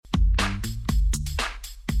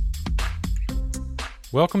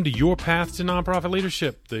Welcome to Your Path to Nonprofit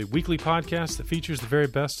Leadership, the weekly podcast that features the very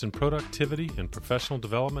best in productivity and professional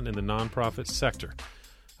development in the nonprofit sector.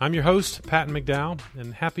 I'm your host, Patton McDowell,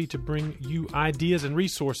 and happy to bring you ideas and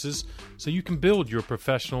resources so you can build your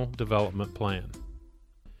professional development plan.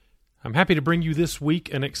 I'm happy to bring you this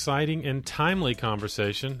week an exciting and timely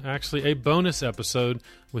conversation, actually a bonus episode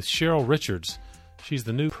with Cheryl Richards. She's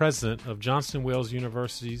the new president of Johnson Wales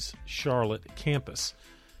University's Charlotte campus.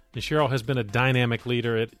 And Cheryl has been a dynamic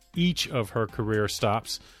leader at each of her career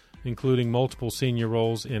stops, including multiple senior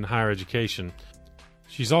roles in higher education.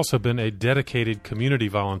 She's also been a dedicated community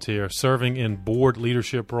volunteer, serving in board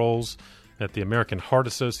leadership roles at the American Heart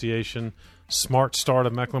Association, Smart Start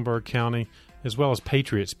of Mecklenburg County, as well as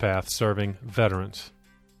Patriots Path, serving veterans.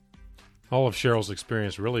 All of Cheryl's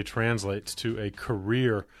experience really translates to a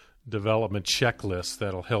career development checklist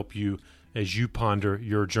that'll help you as you ponder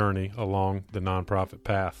your journey along the nonprofit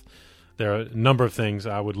path. There are a number of things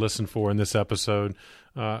I would listen for in this episode,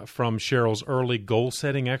 from Cheryl's early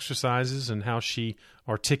goal-setting exercises and how she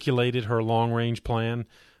articulated her long-range plan,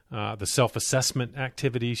 the self-assessment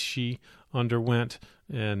activities she underwent,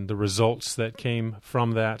 and the results that came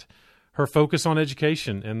from that, her focus on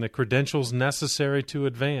education and the credentials necessary to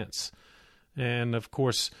advance, and, of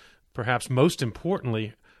course, perhaps most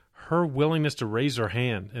importantly, her willingness to raise her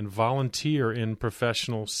hand and volunteer in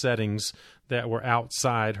professional settings that were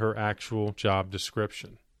outside her actual job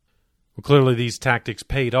description. Well, clearly these tactics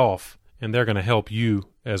paid off, and they're going to help you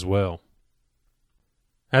as well.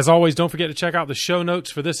 As always, don't forget to check out the show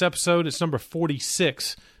notes for this episode. It's number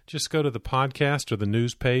 46. Just go to the podcast or the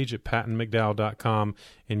news page at pattonmcdowell.com,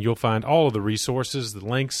 and you'll find all of the resources, the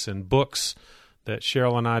links and books that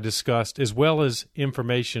Cheryl and I discussed, as well as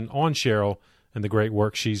information on Cheryl and the great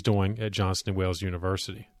work she's doing at Johnson Wales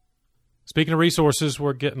University. Speaking of resources,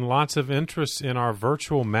 we're getting lots of interest in our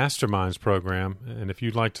virtual masterminds program, and if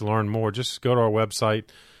you'd like to learn more, just go to our website,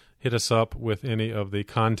 hit us up with any of the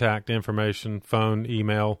contact information, phone,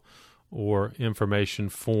 email, or information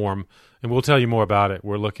form, and we'll tell you more about it.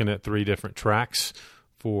 We're looking at 3 different tracks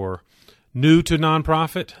for new to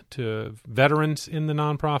nonprofit, to veterans in the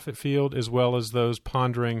nonprofit field, as well as those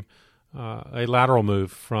pondering a lateral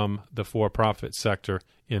move from the for-profit sector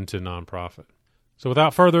into nonprofit. So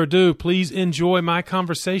without further ado, please enjoy my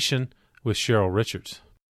conversation with Cheryl Richards.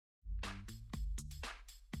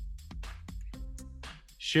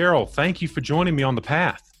 Cheryl, thank you for joining me on the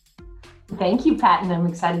path. Thank you, Patton. I'm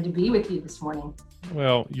excited to be with you this morning.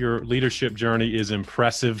 Well, your leadership journey is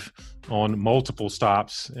impressive on multiple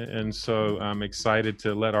stops, and so I'm excited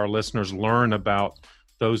to let our listeners learn about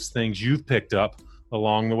those things you've picked up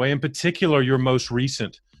along the way, in particular your most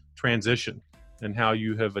recent transition and how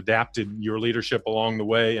you have adapted your leadership along the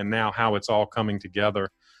way and now how it's all coming together.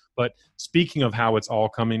 But speaking of how it's all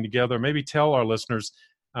coming together, maybe tell our listeners,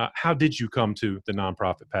 how did you come to the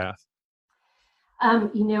nonprofit path?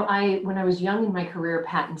 When I was young in my career,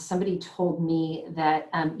 Patton, somebody told me that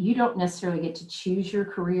you don't necessarily get to choose your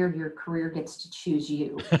career gets to choose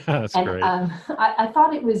you. That's great. I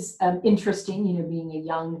thought it was interesting, being a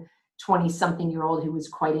young 20-something-year-old who was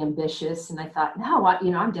quite ambitious. And I thought, no,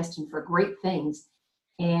 I'm destined for great things.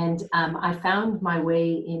 And I found my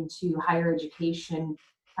way into higher education,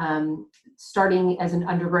 starting as an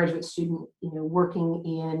undergraduate student, working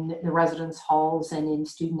in the residence halls and in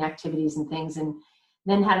student activities and things. And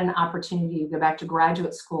then had an opportunity to go back to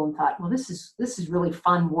graduate school and thought, well, this is really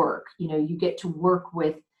fun work. You get to work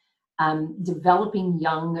with developing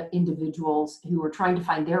young individuals who are trying to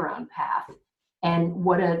find their own path. And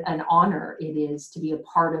what an honor it is to be a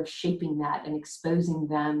part of shaping that and exposing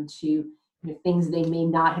them to things they may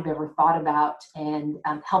not have ever thought about, and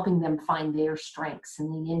helping them find their strengths and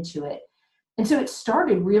lean into it. And so it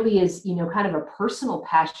started really as, kind of a personal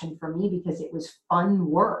passion for me because it was fun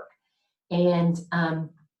work. And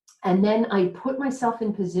then I put myself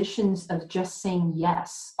in positions of just saying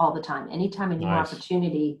yes all the time. Anytime a new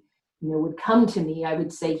opportunity, would come to me, I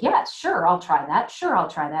would say, yes, sure, I'll try that. Sure, I'll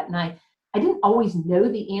try that. And I didn't always know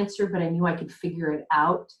the answer, but I knew I could figure it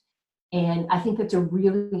out. And I think that's a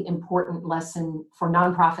really important lesson for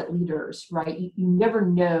nonprofit leaders, right? You never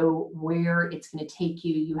know where it's going to take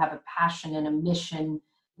you. You have a passion and a mission,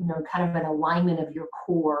 kind of an alignment of your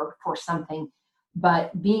core for something.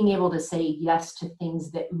 But being able to say yes to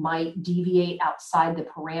things that might deviate outside the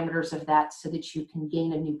parameters of that so that you can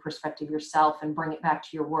gain a new perspective yourself and bring it back to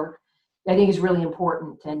your work, I think is really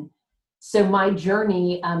important. And so my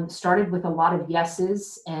journey started with a lot of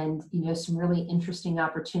yeses and, some really interesting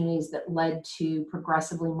opportunities that led to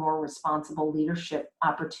progressively more responsible leadership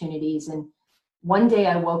opportunities. And one day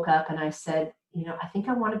I woke up and I said, I think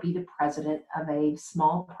I want to be the president of a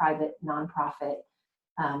small private nonprofit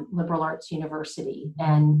liberal arts university.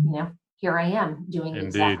 And, here I am doing Indeed.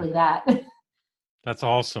 exactly that. That's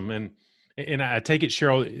awesome. And I take it,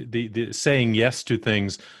 Cheryl, the saying yes to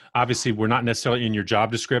things, obviously we're not necessarily in your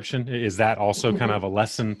job description. Is that also kind of a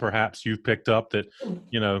lesson perhaps you've picked up that,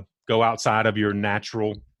 go outside of your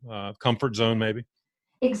natural comfort zone maybe?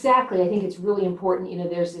 Exactly. I think it's really important.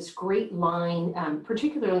 There's this great line,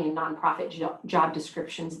 particularly in nonprofit job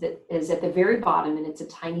descriptions, that is at the very bottom, and it's a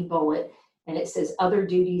tiny bullet, and it says other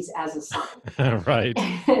duties as assigned. Right.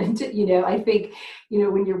 And, I think,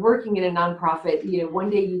 when you're working in a nonprofit, one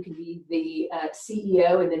day you can be the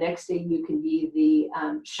CEO, and the next day you can be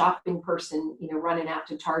the shopping person, running out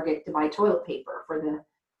to Target to buy toilet paper for the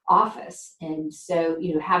office. And so,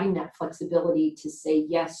 having that flexibility to say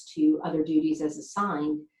yes to other duties as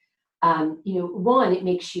assigned, one, it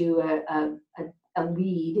makes you a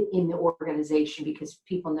lead in the organization because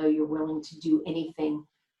people know you're willing to do anything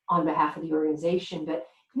on behalf of the organization. But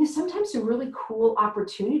sometimes some really cool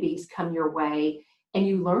opportunities come your way and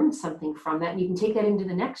you learn something from that and you can take that into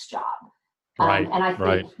the next job. Right. And I think,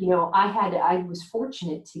 right. I was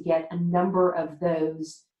fortunate to get a number of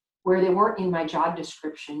those where they weren't in my job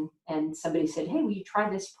description, and somebody said, "Hey, will you try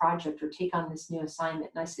this project or take on this new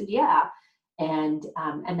assignment?" And I said, "Yeah," and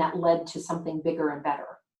that led to something bigger and better.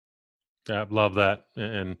 I love that,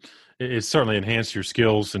 and it certainly enhanced your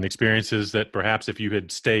skills and experiences that perhaps if you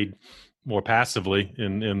had stayed more passively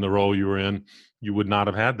in the role you were in, you would not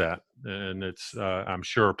have had that. And it's I'm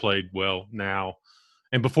sure played well now.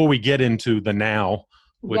 And before we get into the now,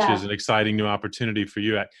 which is an exciting new opportunity for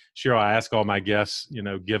you, Cheryl, I ask all my guests,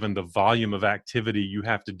 given the volume of activity you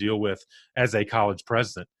have to deal with as a college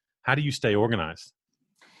president, how do you stay organized?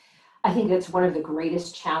 I think that's one of the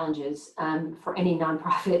greatest challenges for any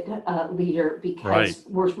nonprofit leader, because right.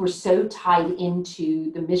 we're so tied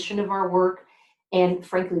into the mission of our work. And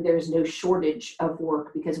frankly, there's no shortage of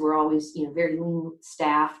work because we're always, very lean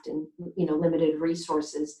staffed and, limited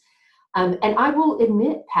resources. And I will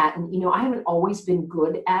admit, Patton, I haven't always been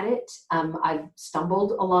good at it. I've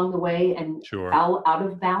stumbled along the way and fell out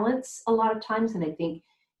of balance a lot of times. And I think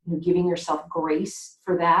giving yourself grace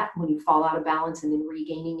for that when you fall out of balance and then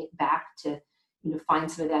regaining it back to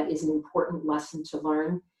find some of that is an important lesson to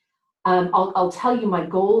learn. I'll tell you my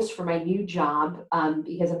goals for my new job,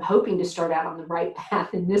 because I'm hoping to start out on the right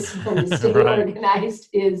path in this one to stay right. organized,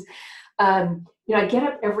 is I get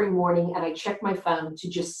up every morning and I check my phone to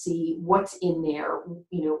just see what's in there.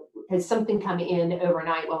 Has something come in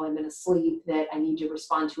overnight while I'm asleep that I need to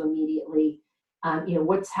respond to immediately?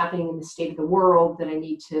 What's happening in the state of the world that I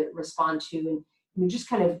need to respond to, and just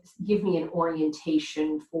kind of give me an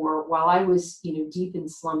orientation for while I was, deep in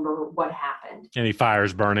slumber, what happened. Any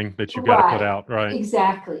fires burning that you've got to put out, right?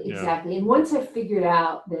 Exactly. And once I figured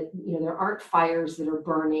out that, there aren't fires that are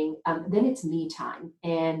burning, then it's me time.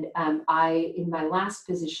 And I, in my last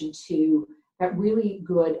position too, got really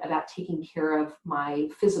good about taking care of my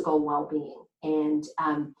physical well-being and,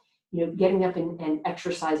 getting up and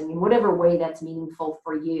exercising in whatever way that's meaningful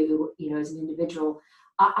for you, as an individual.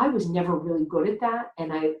 I was never really good at that.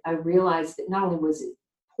 And I realized that not only was it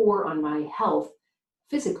poor on my health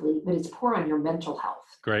physically, but it's poor on your mental health.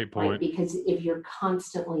 Great point. Right? Because if you're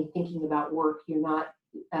constantly thinking about work, you're not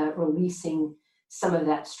releasing some of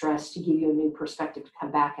that stress to give you a new perspective to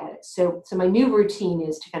come back at it. So my new routine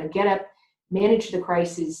is to kind of get up, manage the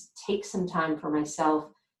crisis, take some time for myself,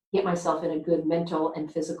 get myself in a good mental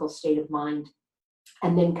and physical state of mind,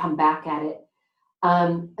 and then come back at it.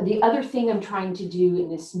 The other thing I'm trying to do in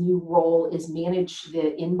this new role is manage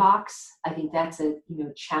the inbox. I think that's a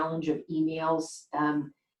challenge of emails.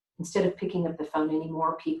 Instead of picking up the phone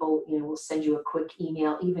anymore, people will send you a quick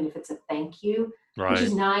email, even if it's a thank you, right. which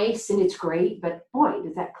is nice and it's great. But boy,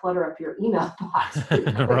 does that clutter up your email box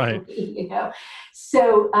right.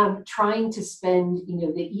 So trying to spend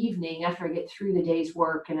the evening after I get through the day's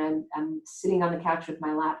work, and I'm sitting on the couch with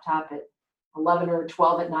my laptop at 11 or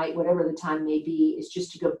 12 at night, whatever the time may be, is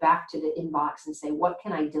just to go back to the inbox and say, what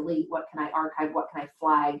can I delete? What can I archive? What can I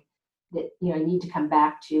flag that, I need to come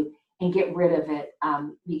back to and get rid of it?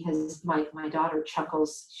 Because my daughter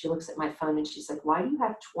chuckles. She looks at my phone and she's like, why do you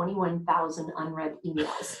have 21,000 unread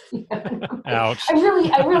emails? Ouch.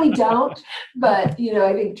 I really don't. But,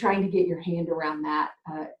 I think trying to get your hand around that,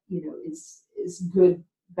 is good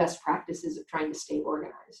best practices of trying to stay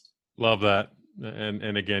organized. Love that.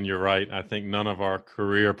 And again, you're right. I think none of our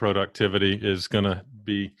career productivity is going to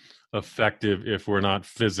be effective if we're not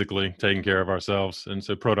physically taking care of ourselves. And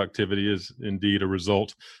so productivity is indeed a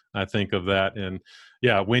result, I think, of that. And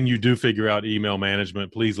yeah, when you do figure out email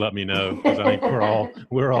management, please let me know, because I think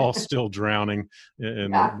we're all still drowning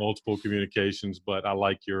in multiple communications. But I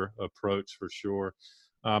like your approach for sure.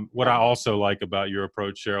 What I also like about your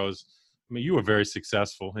approach, Cheryl, is, I mean, you were very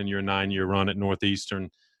successful in your 9-year run at Northeastern.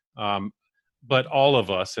 But all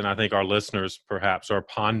of us, and I think our listeners perhaps, are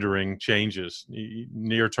pondering changes,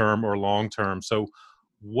 near term or long term. So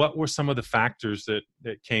what were some of the factors that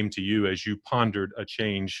came to you as you pondered a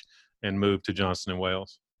change and moved to Johnson &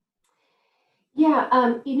 Wales?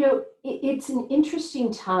 Yeah, it's an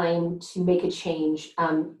interesting time to make a change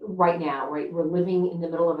right now, right? We're living in the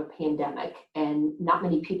middle of a pandemic, and not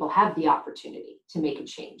many people have the opportunity to make a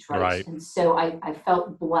change, right? Right. And so I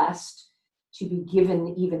felt blessed to be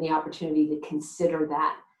given even the opportunity to consider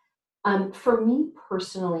that. For me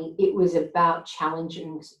personally, it was about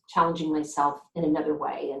challenging myself in another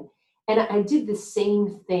way, and I did the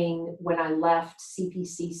same thing when I left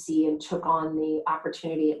CPCC and took on the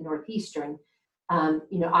opportunity at Northeastern.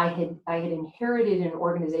 I had inherited an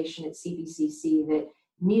organization at CPCC that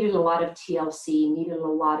needed a lot of TLC, needed a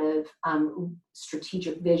lot of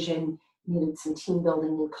strategic vision, needed some team building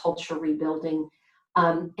and culture rebuilding,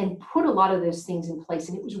 and put a lot of those things in place.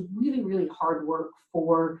 And it was really, really hard work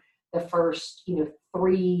for the first,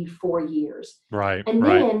 3-4 years. Right. And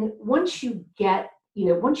right. then once you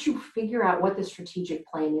figure out what the strategic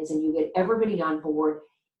plan is and you get everybody on board,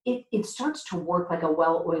 it starts to work like a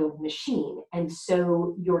well-oiled machine. And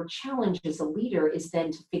so your challenge as a leader is then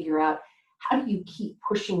to figure out, how do you keep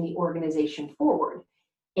pushing the organization forward?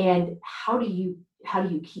 And how do you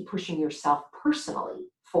keep pushing yourself personally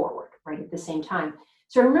forward, right, at the same time?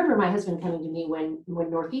 So I remember my husband coming to me when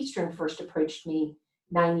Northeastern first approached me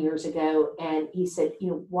 9 years ago, and he said,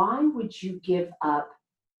 why would you give up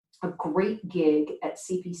a great gig at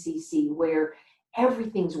CPCC where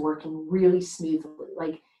everything's working really smoothly?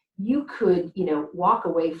 Like, you could, walk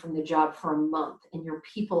away from the job for a month and your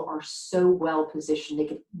people are so well positioned, they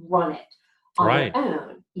could run it on Right. their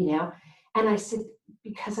own, And I said,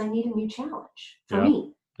 because I need a new challenge for Yep.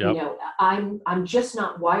 me. Yep. I'm just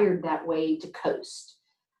not wired that way to coast.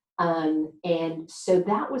 And so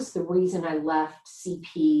that was the reason I left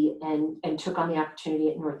CP and took on the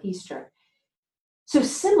opportunity at Northeastern. So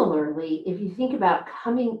similarly, if you think about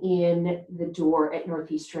coming in the door at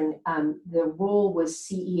Northeastern, the role was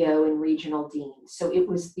CEO and regional dean. So it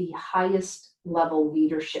was the highest level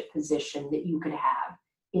leadership position that you could have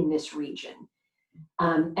in this region.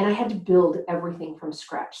 And I had to build everything from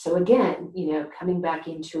scratch. So again, coming back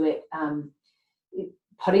into it,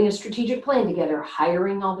 putting a strategic plan together,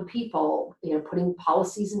 hiring all the people, putting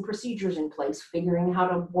policies and procedures in place, figuring how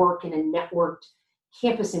to work in a networked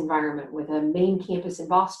campus environment with a main campus in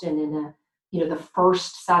Boston and the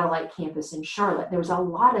first satellite campus in Charlotte. There was a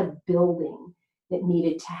lot of building that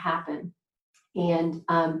needed to happen. And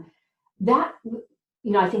that,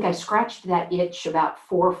 I think I scratched that itch about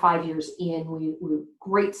 4 or 5 years in. We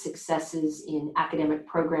great successes in academic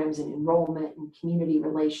programs and enrollment and community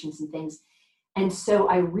relations and things. And so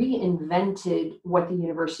I reinvented what the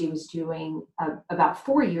university was doing about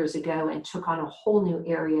 4 years ago and took on a whole new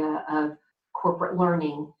area of corporate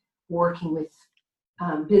learning, working with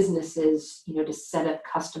businesses, to set up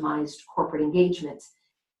customized corporate engagements,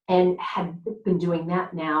 and had been doing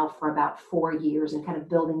that now for about 4 years and kind of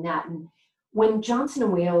building that. And when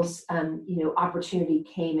Johnson & Wales, opportunity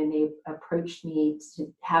came and they approached me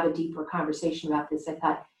to have a deeper conversation about this, I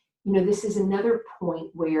thought, this is another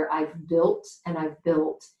point where I've built, and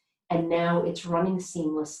now it's running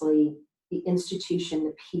seamlessly. The institution,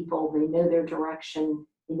 the people, they know their direction,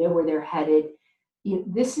 they know where they're headed.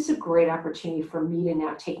 This is a great opportunity for me to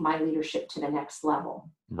now take my leadership to the next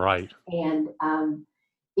level. Right. And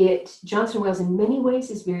Johnson & Wales in many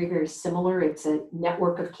ways is very, very similar. It's a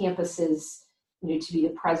network of campuses. To be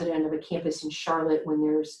the president of a campus in Charlotte when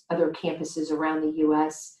there's other campuses around the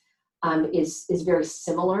U.S. Is very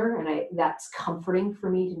similar, and that's comforting for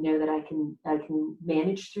me to know that I can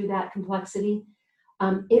manage through that complexity.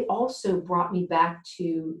 It also brought me back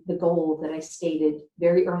to the goal that I stated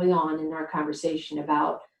very early on in our conversation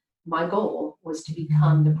about my goal was to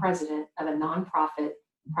become the president of a nonprofit,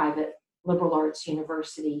 private liberal arts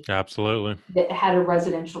university. Absolutely. That had a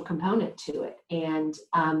residential component to it. And,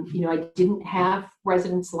 I didn't have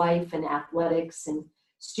residence life and athletics and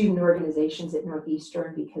student organizations at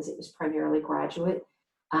Northeastern because it was primarily graduate.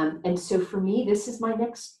 And so for me, this is my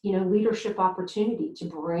next, leadership opportunity to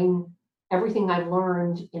bring everything I've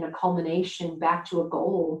learned in a culmination back to a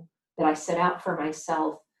goal that I set out for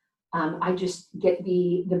myself. I just get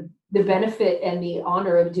the benefit and the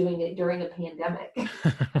honor of doing it during a pandemic.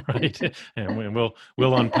 Right, and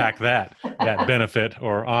we'll unpack that benefit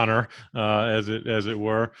or honor, as it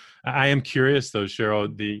were. I am curious though,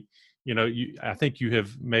 Cheryl. I think you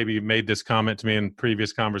have maybe made this comment to me in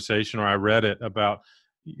previous conversation, or I read it about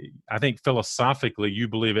I think philosophically, you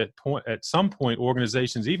believe at some point,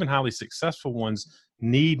 organizations, even highly successful ones,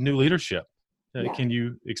 need new leadership. Yeah. Can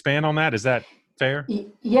you expand on that? Is that fair?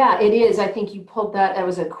 Yeah, it is. I think you pulled that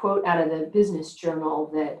was a quote out of the Business Journal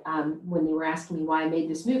that when they were asking me why I made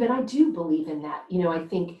this move, and I do believe in that. I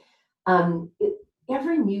think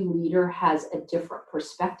every new leader has a different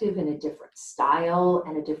perspective and a different style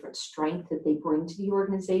and a different strength that they bring to the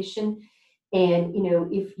organization. And,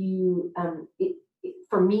 if you,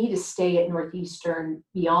 for me to stay at Northeastern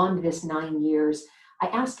beyond this 9 years, I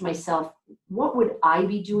asked myself, what would I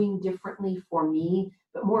be doing differently for me?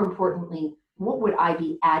 But more importantly, what would I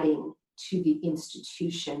be adding to the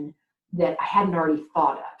institution that I hadn't already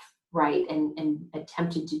thought of, right? And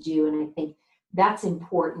attempted to do. And I think that's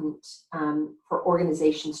important for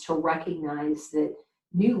organizations to recognize that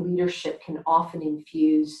new leadership can often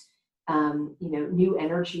infuse new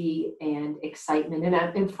energy and excitement.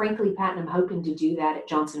 And frankly, Pat, I'm hoping to do that at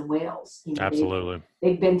Johnson & Wales. Absolutely.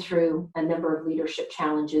 They've been through a number of leadership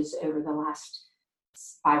challenges over the last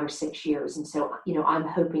 5 or 6 years. And so, I'm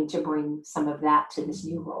hoping to bring some of that to this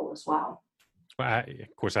new role as well.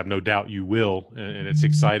 Of course, I have no doubt you will, and it's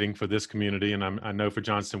exciting for this community, and I know for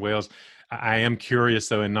Johnson & Wales. I am curious,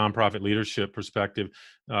 though, in nonprofit leadership perspective,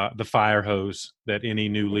 the fire hose that any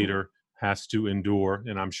new leader has to endure,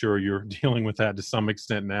 and I'm sure you're dealing with that to some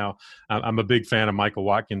extent now. I'm a big fan of Michael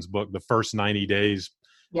Watkins' book, The First 90 Days,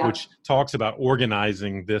 which talks about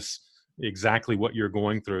organizing this, exactly what you're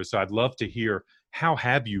going through. So I'd love to hear, how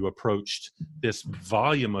have you approached this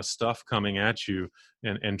volume of stuff coming at you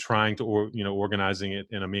and trying to, organizing it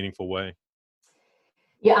in a meaningful way?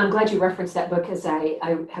 Yeah, I'm glad you referenced that book because I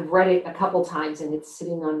have read it a couple times and it's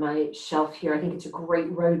sitting on my shelf here. I think it's a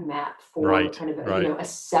great roadmap for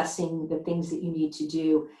assessing the things that you need to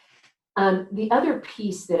do. The other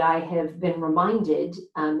piece that I have been reminded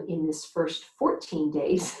in this first 14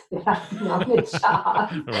 days that I've been on the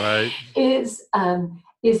job is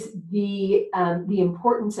the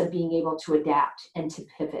importance of being able to adapt and to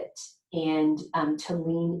pivot and to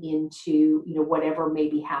lean into whatever may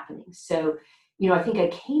be happening. So, I think I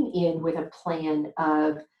came in with a plan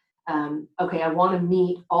of I want to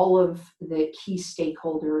meet all of the key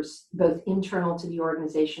stakeholders, both internal to the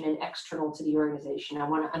organization and external to the organization. I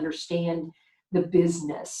want to understand the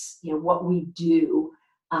business, what we do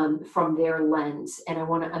from their lens, and I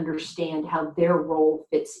want to understand how their role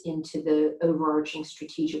fits into the overarching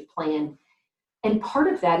strategic plan. And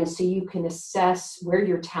part of that is so you can assess where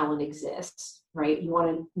your talent exists, right? You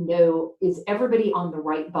want to know, is everybody on the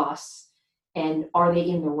right bus? And are they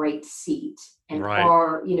in the right seat? And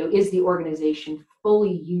is the organization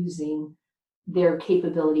fully using their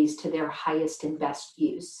capabilities to their highest and best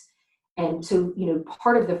use? And so,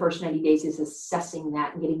 part of the first 90 days is assessing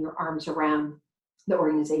that and getting your arms around the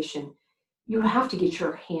organization. You have to get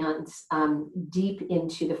your hands deep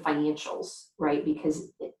into the financials, right?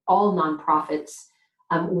 Because all nonprofits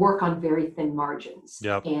work on very thin margins.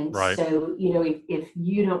 So, if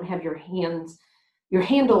you don't have your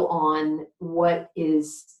handle on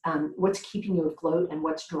what's keeping you afloat and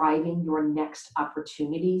what's driving your next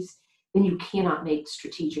opportunities, then you cannot make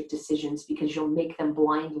strategic decisions because you'll make them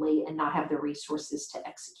blindly and not have the resources to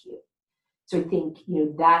execute. So I think,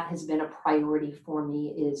 that has been a priority for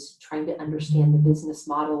me, is trying to understand the business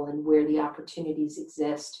model and where the opportunities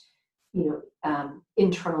exist,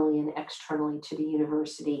 internally and externally to the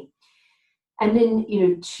university. And then,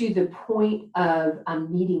 to the point of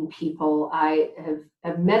meeting people, I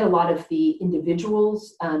have met a lot of the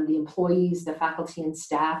individuals, the employees, the faculty and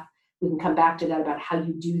staff. We can come back to that about how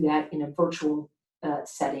you do that in a virtual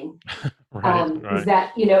setting. Because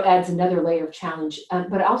that, adds another layer of challenge.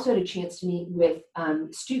 But I also had a chance to meet with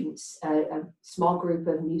students, a small group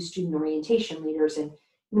of new student orientation leaders. And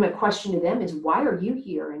my question to them is, why are you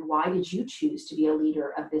here? And why did you choose to be a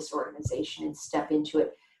leader of this organization and step into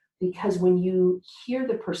it? Because when you hear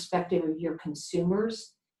the perspective of your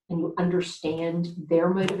consumers and you understand their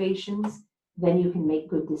motivations, then you can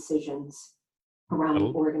make good decisions around the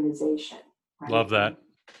organization. Right? Love that.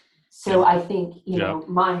 So I think,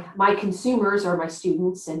 my consumers are my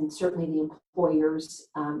students and certainly the employers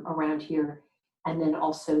around here, and then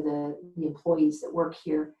also the employees that work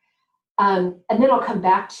here. And then I'll come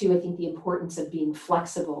back to, I think, the importance of being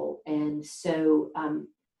flexible. And so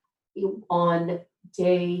on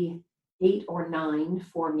day 8 or 9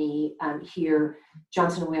 for me here,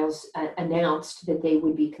 Johnson & Wales announced that they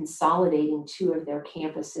would be consolidating 2 of their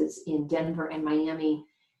campuses in Denver and Miami.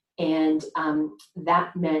 And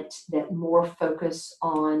that meant that more focus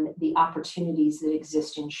on the opportunities that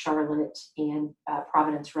exist in Charlotte and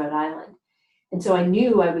Providence, Rhode Island. And so I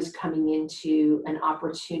knew I was coming into an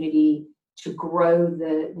opportunity grow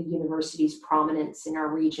the university's prominence in our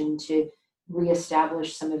region, to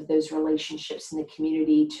reestablish some of those relationships in the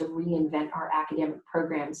community, to reinvent our academic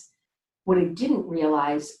programs. What I didn't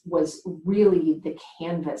realize was really the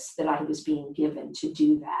canvas that I was being given to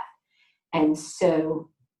do that. And so,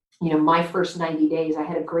 my first 90 days, I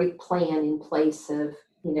had a great plan in place of,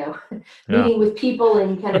 meeting with people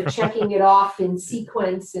and kind of checking it off in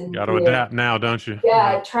sequence. And got to adapt now, don't you?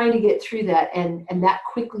 Yeah, trying to get through that. And that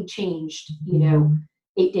quickly changed,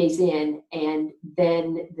 8 days in. And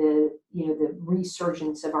then the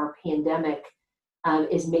resurgence of our pandemic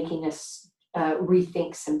is making us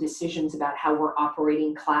rethink some decisions about how we're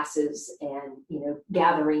operating classes and,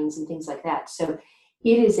 gatherings and things like that. So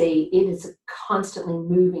it is a constantly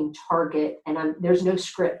moving target, and there's no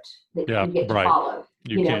script that you get to follow.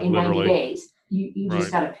 You can't in literally 90 days, you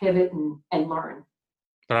just got to pivot and learn.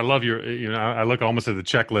 But I love I look almost at the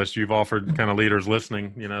checklist you've offered kind of leaders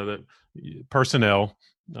listening, that personnel,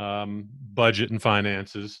 budget and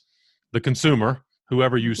finances, the consumer,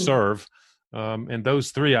 whoever you serve. And those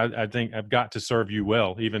three, I think, have got to serve you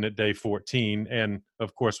well, even at day 14. And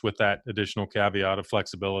of course, with that additional caveat of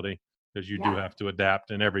flexibility, because you do have to adapt,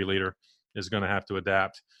 and every leader is going to have to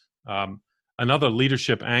adapt. Another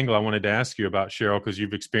leadership angle I wanted to ask you about, Cheryl, because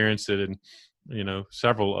you've experienced it in,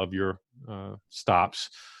 several of your stops,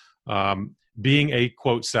 being a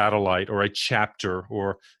quote satellite or a chapter,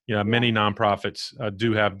 or, many nonprofits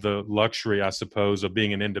do have the luxury, I suppose, of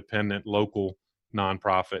being an independent local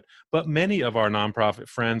nonprofit, but many of our nonprofit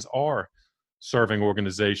friends are serving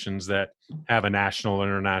organizations that have a national or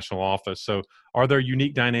international office. So are there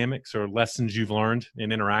unique dynamics or lessons you've learned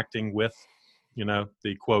in interacting with,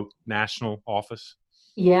 the quote national office?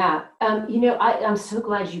 Yeah. I'm so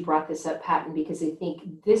glad you brought this up, Patton, because I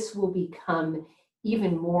think this will become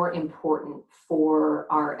even more important for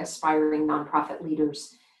our aspiring nonprofit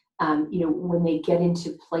leaders, when they get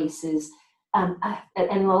into places. And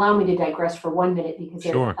allow me to digress for 1 minute, because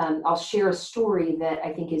Sure. I'll share a story that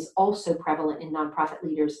I think is also prevalent in nonprofit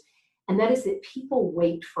leaders. And that is that people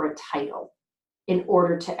wait for a title in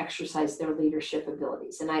order to exercise their leadership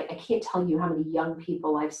abilities. And I can't tell you how many young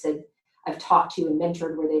people I've talked to and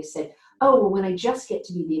mentored where they've said, oh, well, when I just get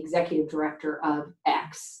to be the executive director of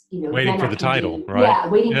X, waiting for the title, right? Yeah,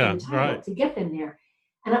 waiting for the title to get them there.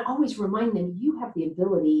 And I always remind them, you have the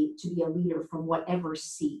ability to be a leader from whatever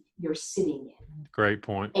seat you're sitting in. Great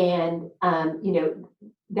point. And,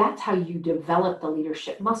 that's how you develop the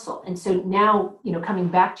leadership muscle. And so now, coming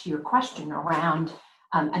back to your question around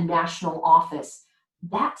a national office,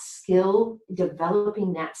 that skill,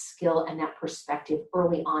 developing that skill and that perspective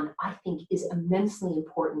early on, I think is immensely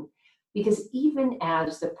important. Because even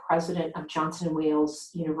as the president of Johnson & Wales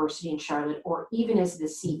University in Charlotte, or even as the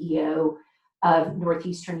CEO of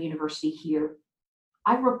Northeastern University here,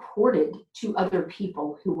 I reported to other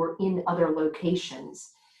people who were in other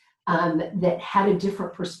locations that had a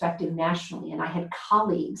different perspective nationally. And I had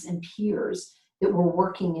colleagues and peers that were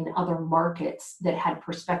working in other markets that had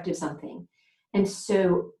perspectives on things. And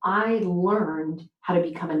so I learned how to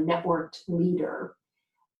become a networked leader,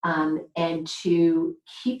 and to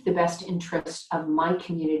keep the best interest of my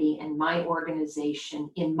community and my organization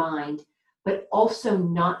in mind, but also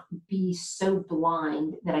not be so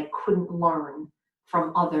blind that I couldn't learn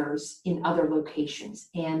from others in other locations,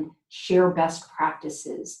 and share best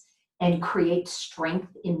practices and create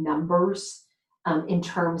strength in numbers, in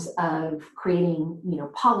terms of creating,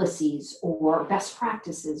 policies or best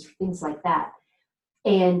practices, things like that.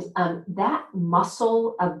 And that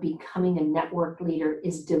muscle of becoming a network leader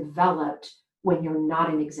is developed when you're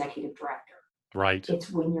not an executive director. Right. It's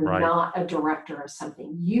when you're not a director of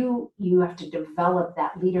something. You have to develop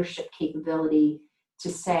that leadership capability to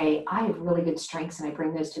say, I have really good strengths and I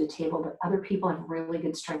bring those to the table, but other people have really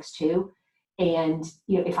good strengths too. And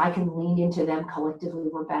if I can lean into them collectively,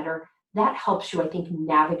 we're better. That helps you, I think,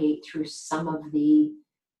 navigate through some of the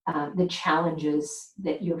challenges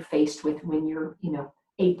that you're faced with when you're,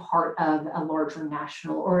 a part of a larger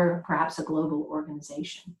national or perhaps a global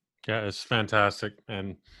organization. Yeah, it's fantastic.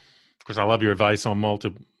 And of course, I love your advice on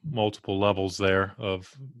multiple levels there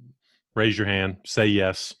of raise your hand, say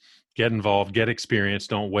yes, get involved, get experience.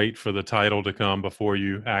 Don't wait for the title to come before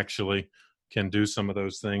you actually can do some of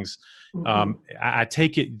those things. Mm-hmm. I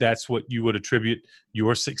take it that's what you would attribute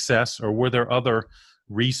your success, or were there other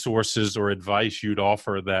resources or advice you'd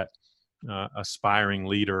offer that aspiring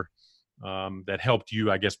leader that helped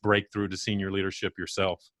you, I guess, break through to senior leadership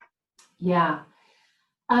yourself? Yeah.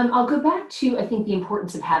 I'll go back to, I think, the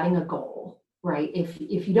importance of having a goal, right?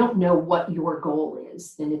 If you don't know what your goal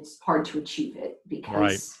is, then it's hard to achieve it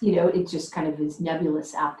because, it just kind of is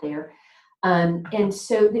nebulous out there. And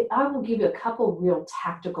so I will give you a couple real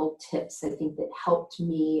tactical tips I think that helped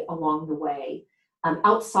me along the way,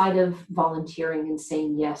 outside of volunteering and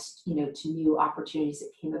saying yes, to new opportunities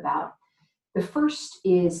that came about. The first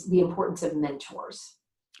is the importance of mentors.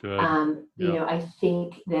 Good. I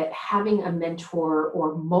think that having a mentor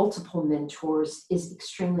or multiple mentors is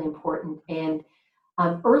extremely important. And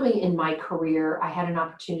early in my career, I had an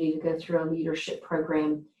opportunity to go through a leadership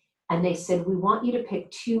program, and they said, we want you to pick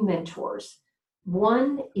two mentors.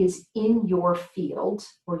 One is in your field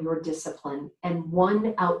or your discipline, and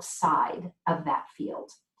one outside of that field.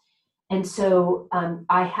 And so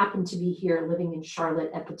I happened to be here living in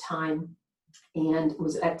Charlotte at the time and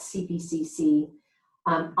was at CPCC.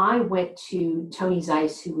 I went to Tony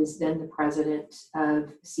Zeiss, who was then the president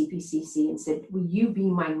of CPCC, and said, will you be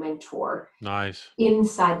my mentor? Nice.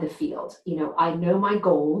 Inside the field. I know my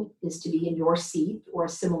goal is to be in your seat or a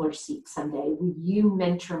similar seat someday. Will you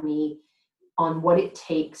mentor me on what it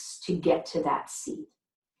takes to get to that seat?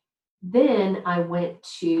 Then I went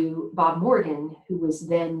to Bob Morgan, who was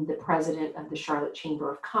then the president of the Charlotte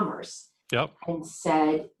Chamber of Commerce. Yep. And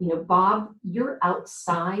said, Bob, you're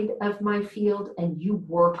outside of my field and you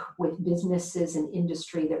work with businesses and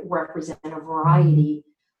industry that represent a variety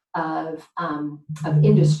of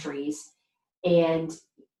industries. And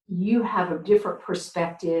you have a different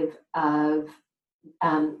perspective of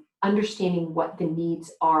understanding what the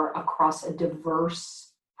needs are across a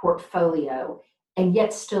diverse portfolio, and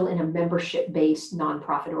yet still in a membership-based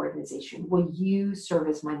nonprofit organization. Will you serve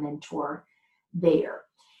as my mentor there?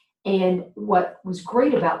 And what was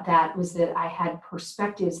great about that was that I had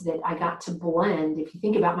perspectives that I got to blend. If you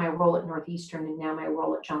think about my role at Northeastern and now my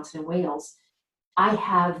role at Johnson & Wales, I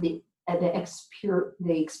have the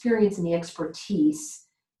experience and the expertise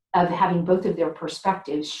of having both of their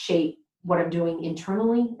perspectives shape what I'm doing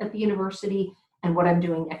internally at the university and what I'm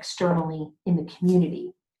doing externally in the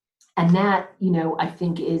community. And that, I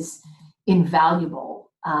think is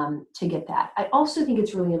invaluable to get that. I also think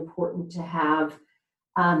it's really important to have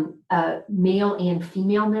male and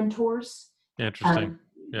female mentors. Interesting.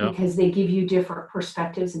 Because they give you different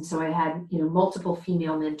perspectives. And so I had, multiple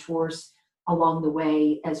female mentors along the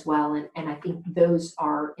way as well. And I think those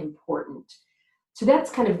are important. So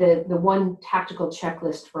that's kind of the one tactical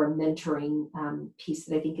checklist for a mentoring piece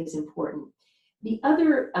that I think is important. The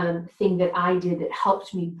other thing that I did that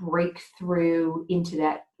helped me break through into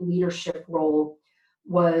that leadership role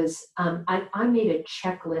was I made a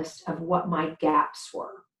checklist of what my gaps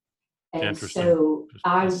were. And so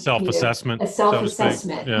self-assessment. A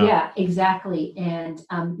self-assessment. So yeah, exactly. And,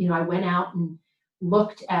 I went out and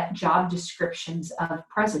looked at job descriptions of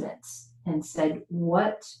presidents and said,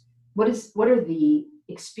 what are the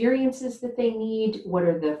experiences that they need? What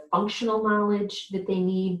are the functional knowledge that they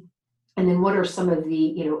need? And then what are some of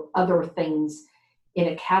the, other things in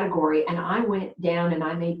a category? And I went down and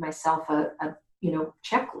I made myself a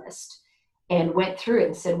checklist and went through it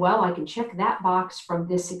and said, well, I can check that box from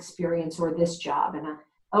this experience or this job. And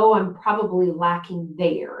I'm probably lacking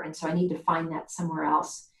there. And so I need to find that somewhere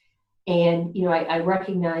else. And, I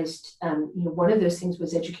recognized, one of those things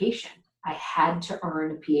was education. I had to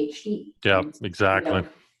earn a PhD. Yeah, exactly.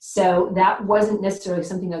 So that wasn't necessarily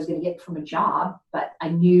something I was going to get from a job, but I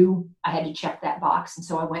knew I had to check that box. And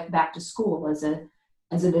so I went back to school as an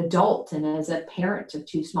adult and as a parent of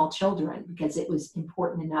two small children, because it was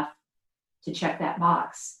important enough to check that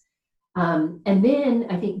box. And then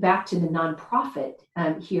I think back to the nonprofit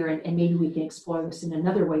here, and maybe we can explore this in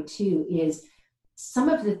another way too, is some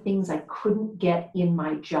of the things I couldn't get in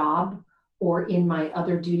my job or in my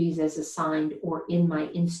other duties as assigned or in my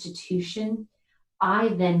institution, I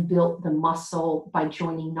then built the muscle by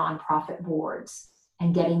joining nonprofit boards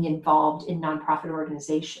and getting involved in nonprofit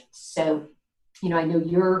organizations. So, I know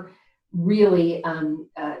you're really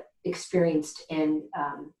experienced and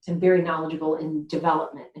very knowledgeable in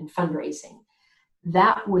development and fundraising.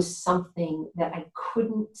 That was something that I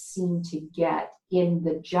couldn't seem to get in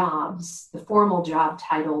the jobs, the formal job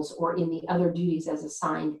titles, or in the other duties as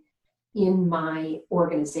assigned in my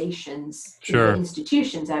organizations, sure, the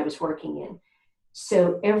institutions I was working in.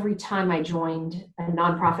 So every time I joined a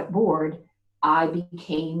nonprofit board, I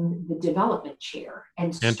became the development chair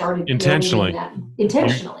and started intentionally.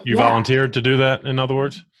 Intentionally. You volunteered to do that, in other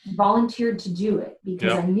words? Volunteered to do it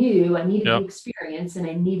because I knew I needed the experience and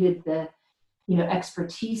I needed the,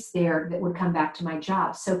 expertise there that would come back to my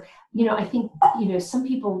job. So, I think, some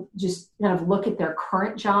people just kind of look at their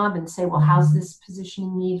current job and say, well, how's this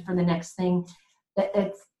positioning me for the next thing?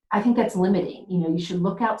 I think that's limiting. You should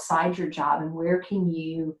look outside your job and where can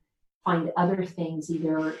you find other things,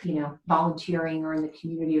 either, volunteering or in the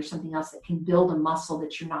community or something else that can build a muscle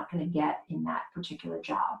that you're not going to get in that particular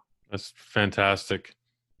job. That's fantastic.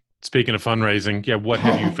 Speaking of fundraising, what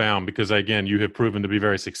have you found? Because again, you have proven to be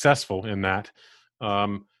very successful in that.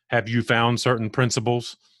 Have you found certain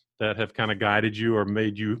principles that have kind of guided you or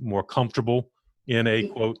made you more comfortable in a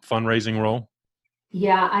quote fundraising role?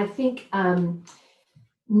 Yeah, I think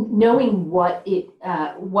knowing what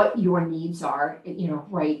your needs are,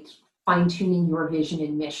 right, fine-tuning your vision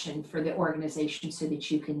and mission for the organization so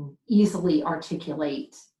that you can easily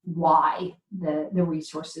articulate why the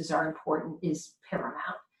resources are important is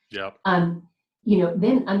paramount. Yep.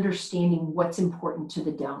 Then understanding what's important to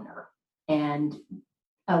the donor and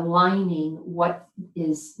aligning what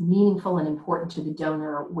is meaningful and important to the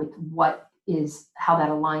donor with how that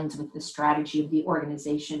aligns with the strategy of the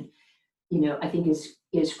organization, I think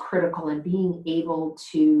is critical, and being able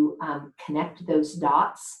to connect those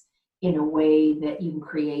dots in a way that you can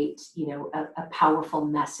create, a powerful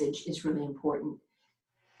message is really important.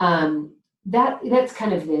 That's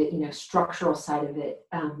kind of the, structural side of it.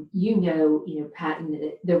 Patton,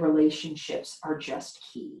 the relationships are just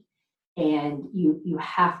key. And you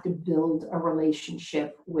have to build a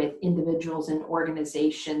relationship with individuals and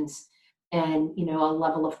organizations and, a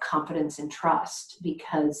level of confidence and trust,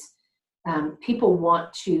 because people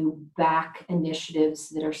want to back initiatives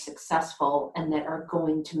that are successful and that are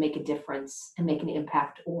going to make a difference and make an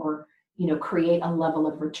impact, or, create a level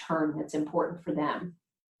of return that's important for them.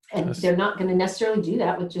 And they're not going to necessarily do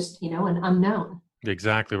that with just, an unknown.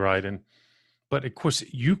 Exactly right. But of course,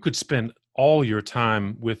 you could spend all your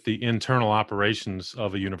time with the internal operations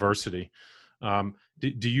of a university.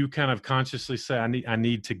 Do you kind of consciously say, I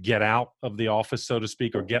need to get out of the office, so to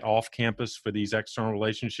speak, or get off campus for these external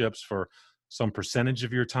relationships for some percentage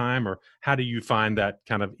of your time? Or how do you find that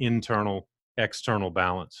kind of internal, external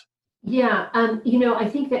balance? Yeah. I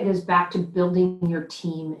think that goes back to building your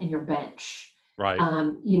team and your bench. Right.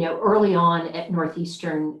 Early on at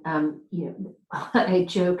Northeastern, I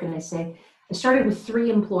joke and I say, I started with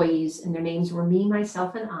 3 employees and their names were me,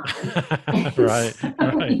 myself, and I. Right. So,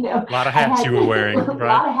 right. A lot of hats you were wearing. A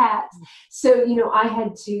lot of hats. So, I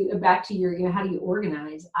had to, back to your, how do you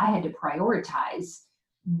organize? I had to prioritize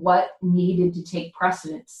what needed to take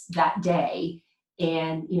precedence that day.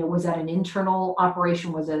 And, was that an internal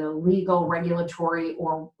operation? Was it a legal, regulatory,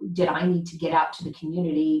 or did I need to get out to the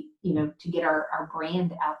community, to get our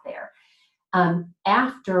brand out there?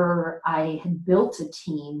 After I had built a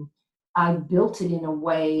team, I built it in a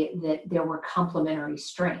way that there were complementary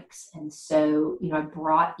strengths. And so, I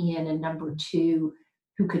brought in a number 2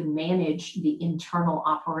 who could manage the internal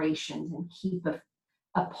operations and keep a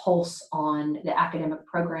pulse on the academic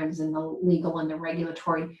programs and the legal and the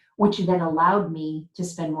regulatory, which then allowed me to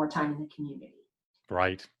spend more time in the community.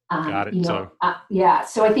 Right. Got it. So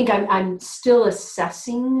I think I'm still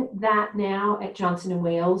assessing that now at Johnson &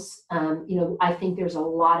 Wales. I think there's a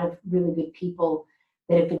lot of really good people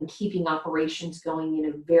that have been keeping operations going in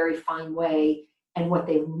a very fine way. And what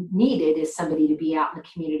they've needed is somebody to be out in the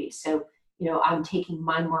community. So, I'm taking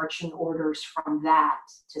my marching orders from that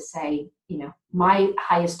to say, my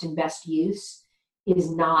highest and best use is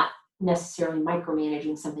not necessarily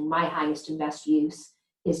micromanaging something. My highest and best use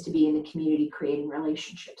is to be in the community creating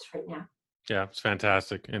relationships right now. Yeah, it's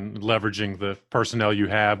fantastic. And leveraging the personnel you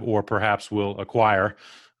have or perhaps will acquire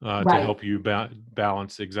to help you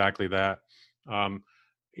balance exactly that.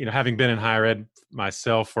 Having been in higher ed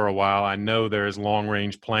myself for a while, I know there is long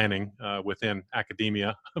range planning within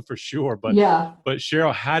academia for sure. But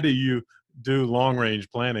Cheryl, how do you do long range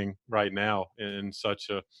planning right now in such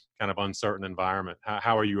a kind of uncertain environment?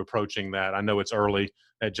 How are you approaching that? I know it's early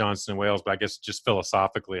at Johnson & Wales, but I guess just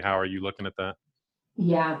philosophically, how are you looking at that?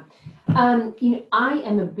 Yeah. I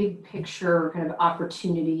am a big picture kind of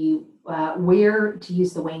opportunity where, to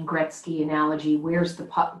use the Wayne Gretzky analogy, where's the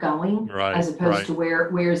puck going, as opposed to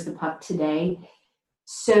where's the puck today.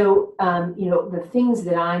 So, the things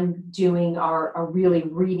that I'm doing are really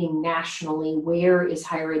reading nationally, where is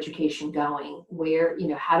higher education going? Where,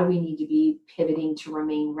 how do we need to be pivoting to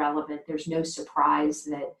remain relevant? There's no surprise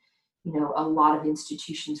that, a lot of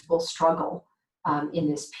institutions will struggle in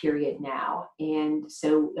this period now. And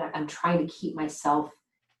so I'm trying to keep myself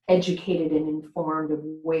educated and informed of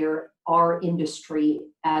where our industry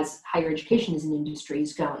as higher education as an industry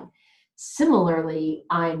is going. Similarly,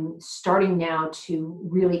 I'm starting now to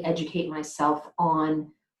really educate myself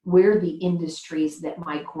on where the industries that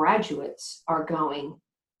my graduates are going,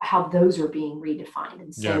 how those are being redefined.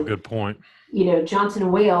 And so, good point.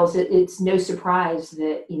 Johnson & Wales, it's no surprise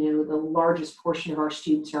that, the largest portion of our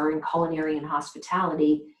students are in culinary and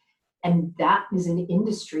hospitality. And that is an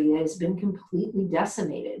industry that has been completely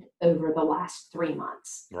decimated over the last 3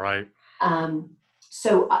 months. Right.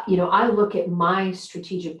 So, I look at my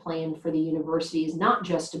strategic plan for the university is not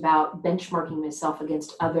just about benchmarking myself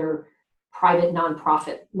against other private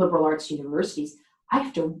nonprofit liberal arts universities. I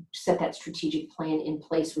have to set that strategic plan in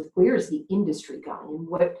place with where is the industry going and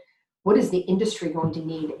what is the industry going to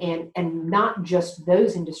need, and not just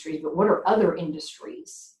those industries, but what are other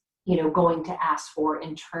industries, going to ask for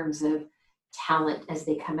in terms of talent as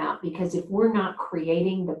they come out. Because if we're not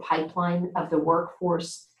creating the pipeline of the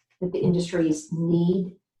workforce that the industries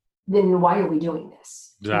need, then why are we doing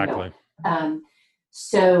this? Exactly.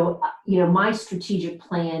 So, my strategic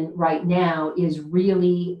plan right now is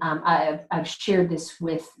really, I've shared this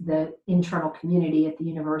with the internal community at the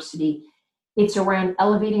university. It's around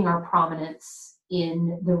elevating our prominence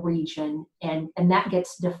in the region, and that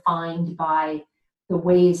gets defined by the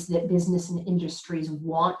ways that business and industries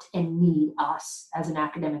want and need us as an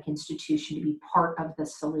academic institution to be part of the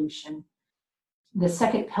solution. The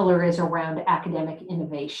second pillar is around academic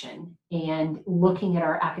innovation and looking at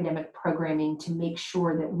our academic programming to make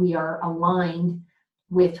sure that we are aligned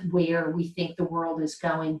with where we think the world is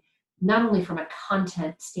going, not only from a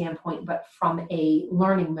content standpoint, but from a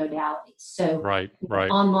learning modality. So right.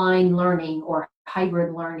 Online learning or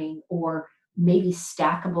hybrid learning, or maybe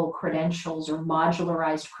stackable credentials or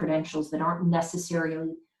modularized credentials that aren't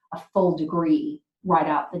necessarily a full degree right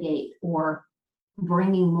out the gate, or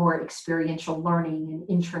bringing more experiential learning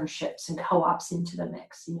and internships and co-ops into the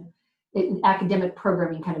mix. Academic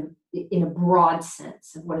programming kind of in a broad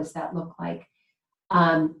sense of what does that look like.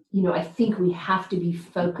 I think we have to be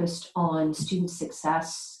focused on student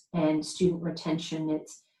success and student retention.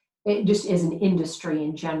 It just as an industry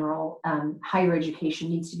in general, higher education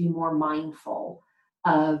needs to be more mindful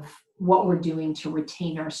of what we're doing to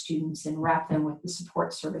retain our students and wrap them with the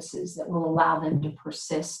support services that will allow them to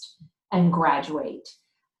persist and graduate.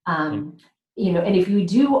 And if you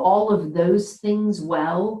do all of those things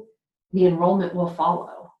well, the enrollment will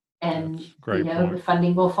follow, and the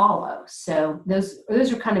funding will follow. So those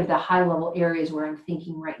are kind of the high level areas where I'm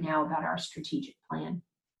thinking right now about our strategic plan.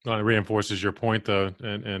 Well, it reinforces your point, though,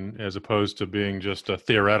 and as opposed to being just a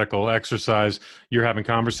theoretical exercise, you're having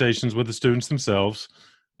conversations with the students themselves,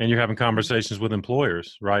 and you're having conversations with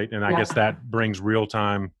employers, right? And I guess that brings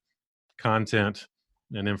real-time content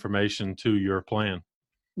and information to your plan.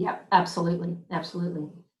 Yeah, absolutely.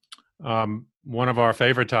 One of our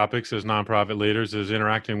favorite topics as nonprofit leaders is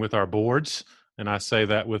interacting with our boards, and I say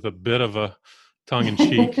that with a bit of a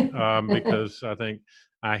tongue-in-cheek because I think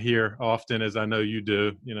I hear often, as I know you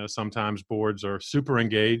do, sometimes boards are super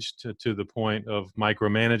engaged to the point of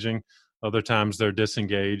micromanaging. Other times they're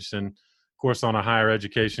disengaged. And of course, on a higher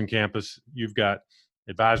education campus, you've got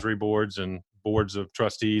advisory boards and boards of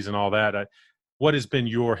trustees and all that. What has been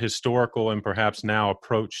your historical and perhaps now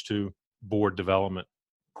approach to board development?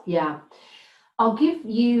 Yeah. I'll give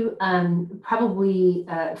you probably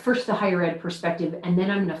first the higher ed perspective, and then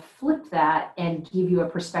I'm going to flip that and give you a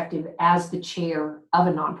perspective as the chair of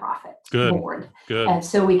a nonprofit board. Good. And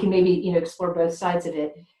so we can maybe explore both sides of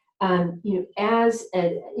it.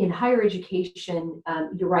 In higher education,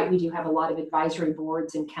 you're right, we do have a lot of advisory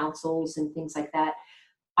boards and councils and things like that.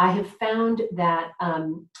 I have found that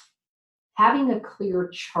having a clear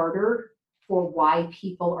charter for why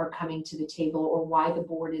people are coming to the table or why the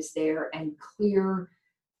board is there, and clear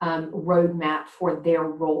roadmap for their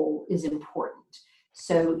role is important.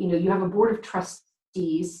 So, you have a board of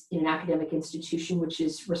trustees in an academic institution, which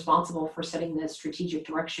is responsible for setting the strategic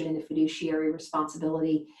direction and the fiduciary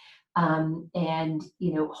responsibility, and,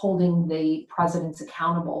 holding the presidents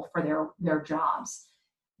accountable for their jobs.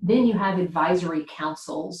 Then you have advisory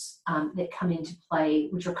councils that come into play,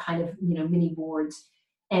 which are kind of, mini boards.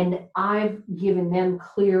 And I've given them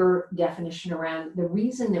clear definition around the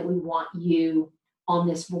reason that we want you on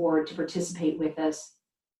this board to participate with us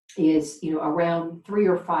is, around 3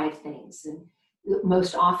 or 5 things. And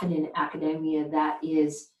most often in academia, that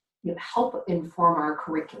is, help inform our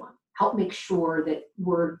curriculum, help make sure that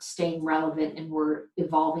we're staying relevant and we're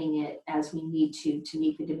evolving it as we need to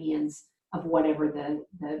meet the demands of whatever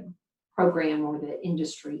the program or the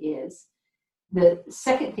industry is. The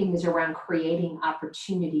second thing is around creating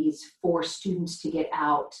opportunities for students to get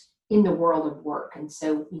out in the world of work. And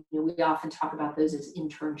so, we often talk about those as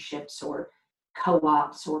internships or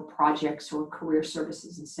co-ops or projects or career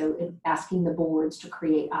services. And so asking the boards to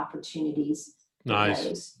create opportunities for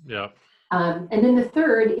those. Yeah. And then the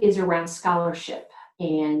third is around scholarship.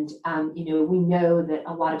 And, we know that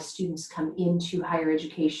a lot of students come into higher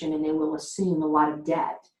education and they will assume a lot of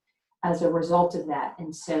debt. as a result of that.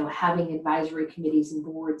 And so having advisory committees and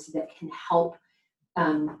boards that can help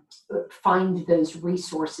find those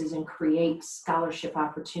resources and create scholarship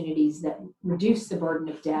opportunities that reduce the burden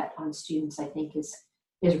of debt on students, I think is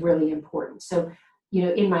really important. So,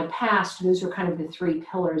 in my past, those are kind of the three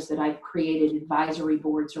pillars that I've created advisory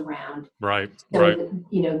boards around. Right. So right.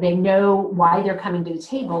 that, they know why they're coming to the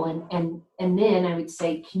table, and then I would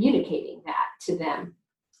say communicating that to them.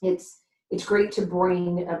 It's great to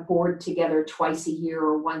bring a board together twice a year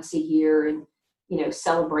or once a year and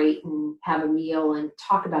celebrate and have a meal and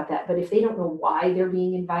talk about that. But if they don't know why they're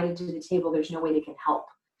being invited to the table, there's no way they can help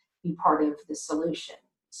be part of the solution.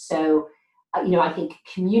 So, I think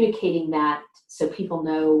communicating that so people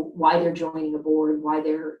know why they're joining a board, why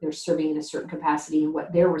they're serving in a certain capacity, and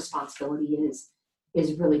what their responsibility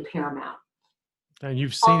is really paramount. And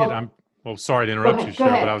you've seen it. Well, sorry to interrupt you,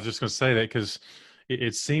 Cheryl, but I was just going to say that because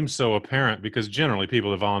it seems so apparent, because generally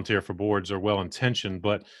people that volunteer for boards are well-intentioned,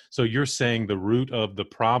 but so you're saying the root of the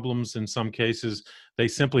problems in some cases, they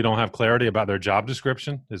simply don't have clarity about their job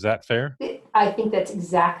description. Is that fair? I think that's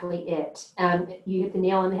exactly it. You hit the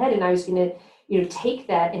nail on the head, and I was going to, take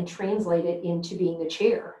that and translate it into being the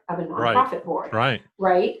chair of a nonprofit board. Right.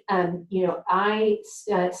 I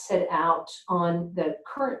set out on the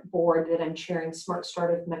current board that I'm chairing, Smart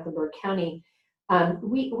Start of Mecklenburg County.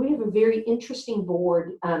 We have a very interesting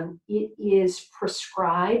board. It is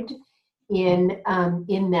prescribed in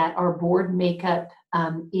that our board makeup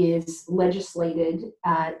is legislated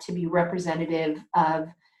to be representative of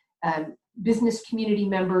business community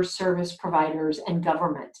members, service providers, and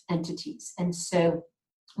government entities. And so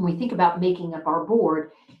when we think about making up our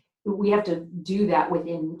board, we have to do that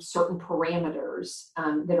within certain parameters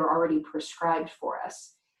that are already prescribed for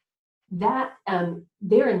us. That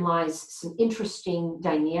therein lies some interesting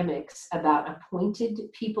dynamics about appointed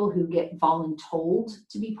people who get voluntold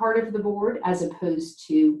to be part of the board, as opposed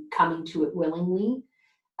to coming to it willingly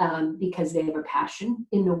because they have a passion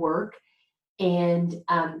in the work. And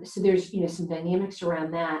so there's some dynamics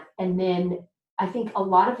around that. And then I think a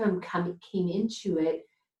lot of them came into it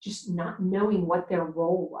just not knowing what their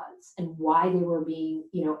role was and why they were being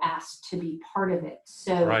asked to be part of it.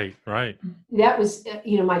 So right. That was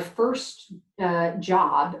my first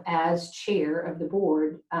job as chair of the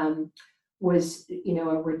board was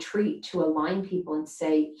a retreat to align people and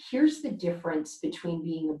say, here's the difference between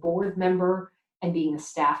being a board member and being a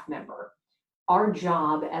staff member. Our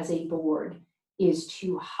job as a board is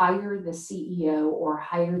to hire the CEO or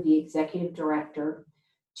hire the executive director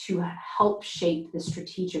to help shape the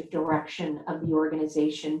strategic direction of the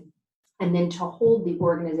organization, and then to hold the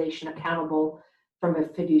organization accountable from a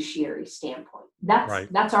fiduciary standpoint.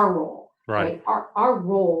 That's our role. Right? Our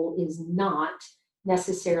role is not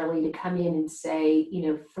necessarily to come in and say,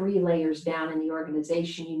 3 layers down in the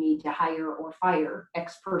organization, you need to hire or fire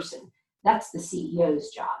X person. That's the CEO's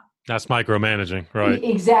job. That's micromanaging, right?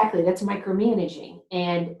 Exactly. That's micromanaging.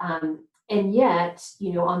 And yet,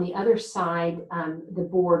 on the other side, the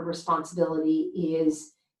board responsibility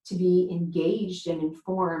is to be engaged and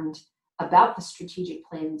informed about the strategic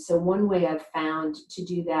plan. So one way I've found to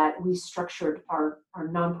do that, we structured our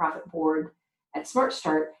nonprofit board at Smart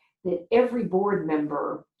Start that every board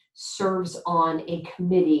member serves on a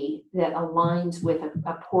committee that aligns with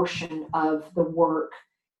a portion of the work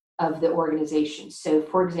of the organization. So,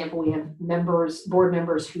 for example, we have board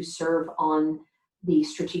members who serve on the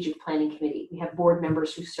strategic planning committee. We have board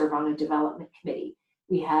members who serve on a development committee.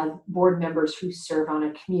 We have board members who serve on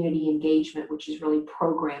a community engagement, which is really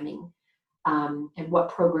programming and what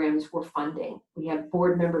programs we're funding. We have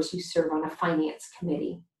board members who serve on a finance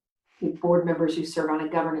committee. We have board members who serve on a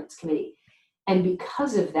governance committee. And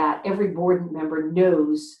because of that, every board member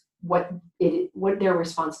knows what their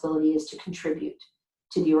responsibility is to contribute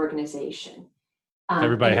to the organization.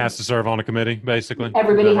 Everybody has to serve on a committee, basically.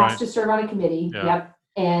 Everybody has to serve on a committee. Yeah. Yep.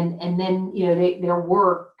 And then their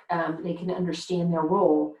work, they can understand their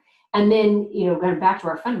role. And then going back to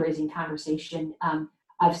our fundraising conversation,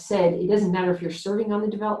 I've said it doesn't matter if you're serving on the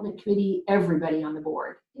development committee. Everybody on the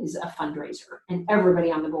board is a fundraiser, and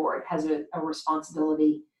everybody on the board has a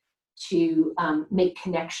responsibility to make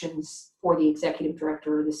connections for the executive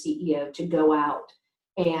director or the CEO to go out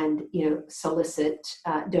and solicit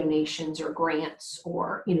donations or grants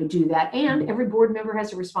or do that. And every board member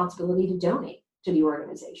has a responsibility to donate to the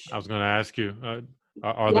organization. I was going to ask you,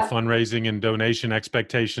 are the fundraising and donation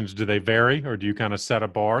expectations, do they vary, or do you kind of set a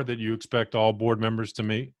bar that you expect all board members to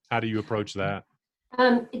meet? How do you approach that?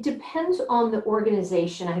 It depends on the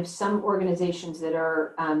organization. I have some organizations that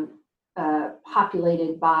are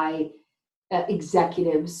populated by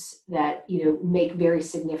executives that, make very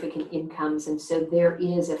significant incomes. And so there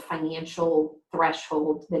is a financial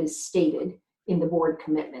threshold that is stated in the board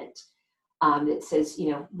commitment that says,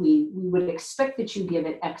 we would expect that you give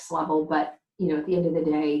at X level, but, at the end of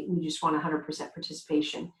the day, we just want 100%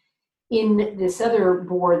 participation. In this other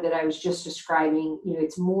board that I was just describing,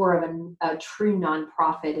 it's more of a true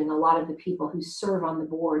nonprofit, and a lot of the people who serve on the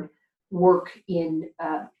board work in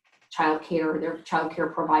childcare. They're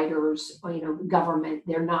childcare providers, government.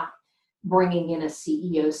 They're not bringing in a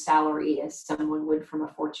CEO salary as someone would from a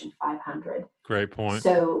Fortune 500. Great point.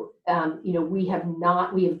 So, we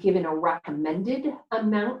have given a recommended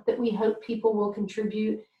amount that we hope people will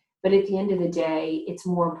contribute. But at the end of the day, it's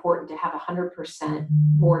more important to have 100%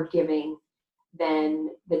 board giving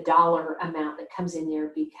than the dollar amount that comes in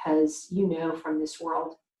there, because from this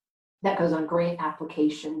world that goes on grant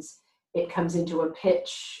applications, it comes into a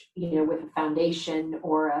pitch, with a foundation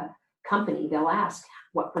or a company. They'll ask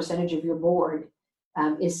what percentage of your board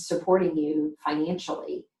is supporting you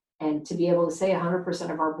financially. And to be able to say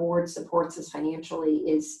 100% of our board supports us financially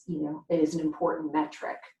is an important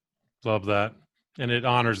metric. Love that. And it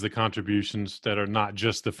honors the contributions that are not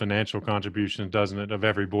just the financial contribution, doesn't it, of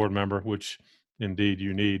every board member, which indeed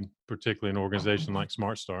you need, particularly an organization like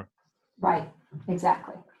SmartStar. Right,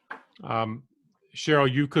 exactly.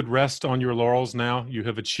 Cheryl, you could rest on your laurels now. You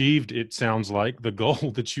have achieved, it sounds like, the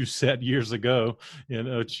goal that you set years ago in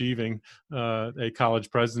achieving a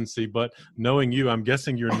college presidency. But knowing you, I'm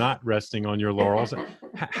guessing you're not resting on your laurels.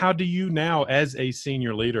 How do you now, as a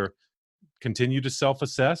senior leader, continue to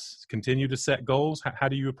self-assess, continue to set goals? How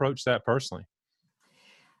do you approach that personally?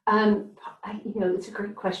 It's a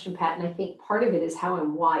great question, Pat, and I think part of it is how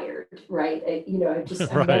I'm wired, right?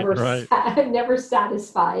 I'm never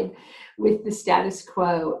satisfied with the status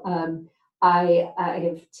quo. I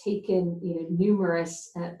have taken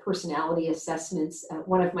numerous personality assessments.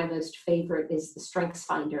 One of my most favorite is the Strengths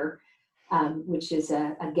Finder, which is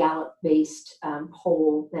a Gallup-based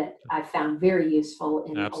poll that I found very useful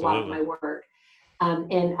in a lot of my work.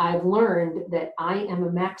 And I've learned that I am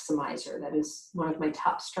a maximizer. That is one of my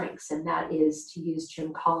top strengths. And that is, to use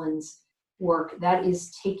Jim Collins' work, that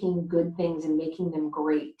is taking good things and making them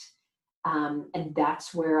great. And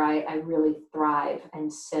that's where I really thrive.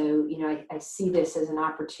 And so, I see this as an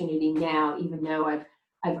opportunity now, even though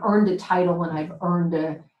I've earned a title and I've earned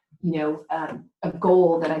a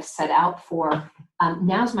goal that I set out for.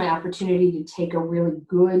 Now's my opportunity to take a really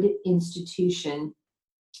good institution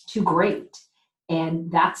to great.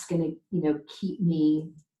 And that's going to, keep me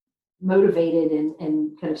motivated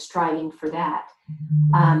and kind of striving for that.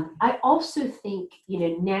 I also think,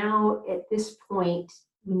 now at this point,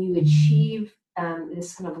 when you achieve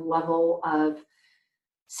this kind of level of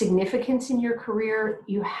significance in your career,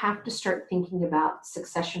 you have to start thinking about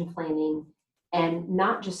succession planning, and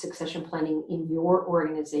not just succession planning in your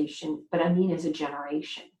organization, but I mean as a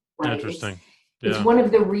generation. Right? Interesting. It's one of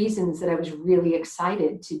the reasons that I was really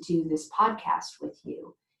excited to do this podcast with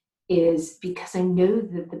you, is because I know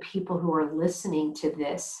that the people who are listening to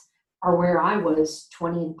this are where I was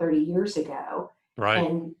 20 and 30 years ago. Right.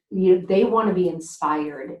 And they want to be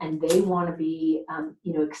inspired, and they want to be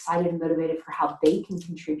excited and motivated for how they can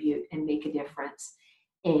contribute and make a difference.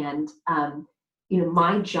 And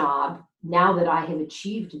my job, now that I have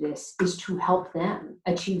achieved this, is to help them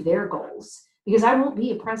achieve their goals, because I won't be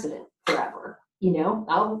a president forever.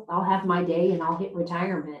 I'll have my day and I'll hit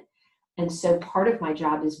retirement. And so part of my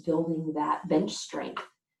job is building that bench strength,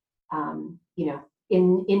 in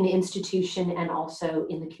the institution and also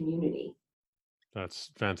in the community. That's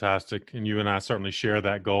fantastic. And you and I certainly share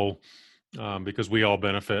that goal, because we all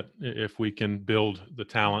benefit if we can build the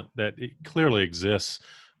talent that it clearly exists.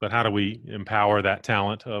 But how do we empower that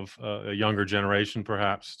talent of a younger generation,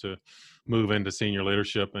 perhaps, to move into senior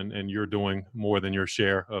leadership? And you're doing more than your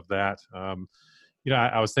share of that.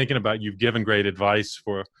 I was thinking about, you've given great advice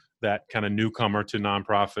for that kind of newcomer to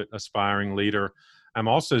nonprofit aspiring leader. I'm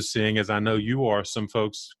also seeing, as I know you are, some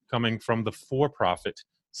folks coming from the for-profit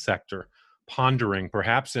sector, pondering,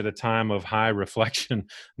 perhaps at a time of high reflection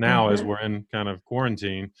now, as we're in kind of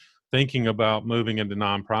quarantine, thinking about moving into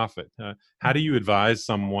nonprofit. How do you advise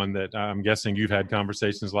someone that, I'm guessing you've had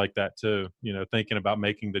conversations like that too, thinking about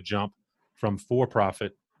making the jump from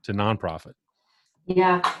for-profit to nonprofit?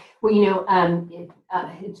 Yeah, well,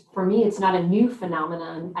 for me, it's not a new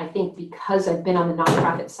phenomenon. I think because I've been on the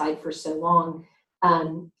nonprofit side for so long,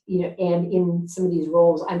 and in some of these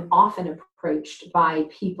roles, I'm often approached by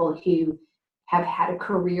people who have had a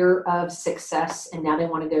career of success and now they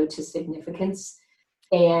want to go to significance.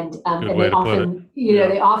 And they often,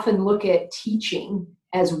 they often look at teaching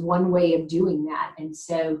as one way of doing that. And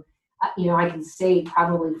so I can say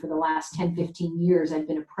probably for the last 10, 15 years, I've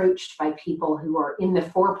been approached by people who are in the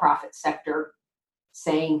for-profit sector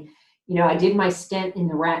saying, I did my stint in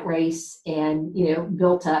the rat race and,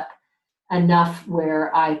 built up enough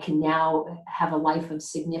where I can now have a life of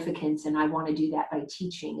significance, and I want to do that by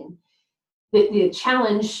teaching. And the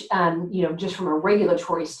challenge, just from a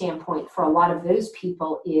regulatory standpoint for a lot of those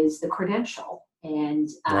people is the credential. And,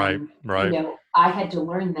 right. I had to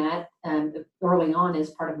learn that early on as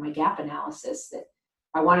part of my gap analysis, that if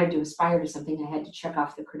I wanted to aspire to something, I had to check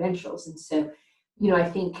off the credentials. And so, I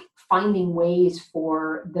think finding ways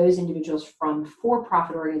for those individuals from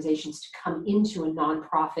for-profit organizations to come into a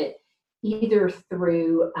nonprofit, either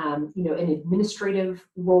through, an administrative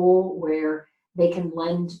role where they can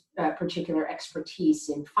lend particular expertise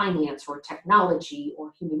in finance or technology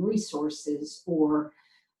or human resources, or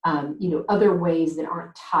other ways that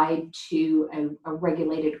aren't tied to a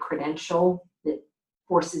regulated credential that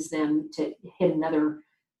forces them to hit another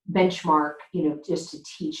benchmark, just to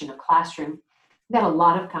teach in a classroom. I've had a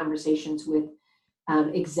lot of conversations with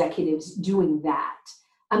executives doing that.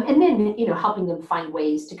 And then, helping them find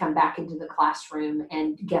ways to come back into the classroom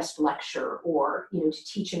and guest lecture, or, to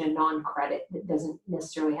teach in a non-credit that doesn't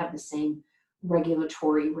necessarily have the same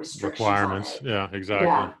regulatory restrictions requirements. on it. Yeah,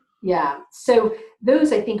 exactly. Yeah. So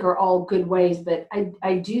those, I think, are all good ways, but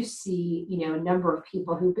I do see, a number of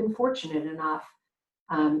people who've been fortunate enough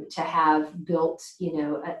to have built,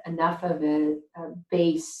 enough of a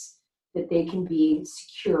base that they can be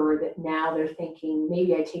secure, that now they're thinking,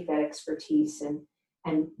 maybe I take that expertise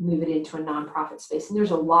and move it into a nonprofit space. And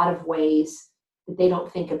there's a lot of ways that they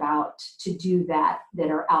don't think about to do that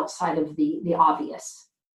are outside of the obvious.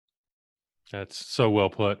 That's so well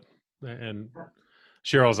put. And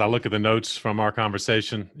Cheryl, as I look at the notes from our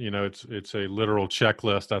conversation, it's a literal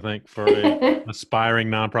checklist, I think, for a aspiring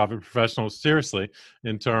nonprofit professional, seriously,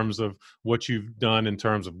 in terms of what you've done in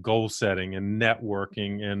terms of goal setting and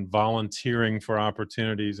networking and volunteering for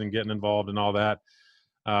opportunities and getting involved in all that.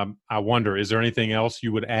 I wonder, is there anything else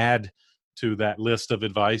you would add to that list of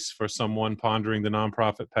advice for someone pondering the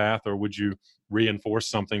nonprofit path, or would you reinforce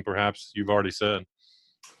something perhaps you've already said?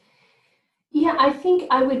 Yeah, I think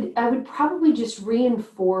I would probably just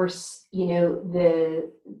reinforce,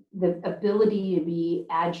 the ability to be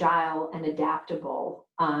agile and adaptable.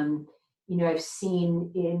 I've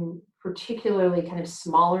seen in particularly kind of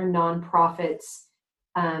smaller nonprofits,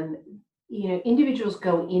 individuals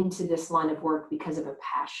go into this line of work because of a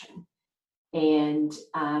passion, and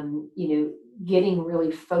getting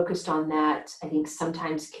really focused on that, I think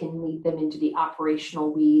sometimes can lead them into the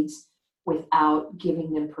operational weeds without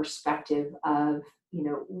giving them perspective of,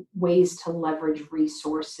 ways to leverage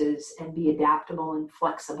resources and be adaptable and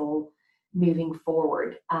flexible moving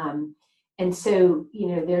forward. And so,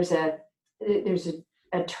 there's a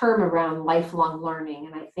term around lifelong learning,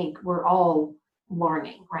 and I think we're all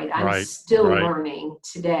learning, right? I'm still learning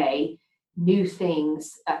today new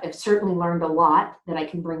things. I've certainly learned a lot that I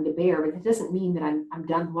can bring to bear, but it doesn't mean that I'm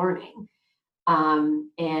done learning.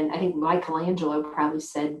 And I think Michelangelo probably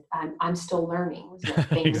said, I'm still learning, was that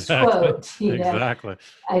famous quote. Exactly.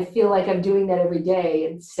 I feel like I'm doing that every day.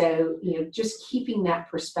 And so, just keeping that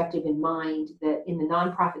perspective in mind, that in the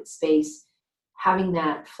nonprofit space, having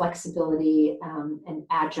that flexibility and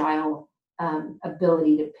agile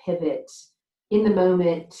ability to pivot in the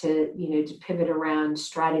moment, to pivot around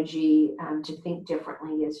strategy, to think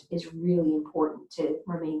differently is really important to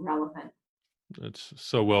remain relevant. It's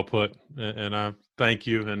so well put, and I thank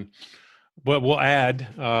you. And but we'll add,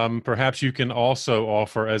 perhaps you can also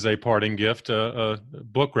offer as a parting gift a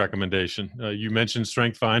book recommendation. You mentioned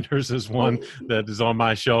Strength Finders as one that is on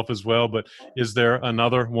my shelf as well, but is there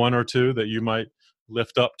another one or two that you might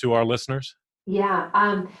lift up to our listeners? Yeah,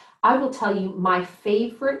 I will tell you my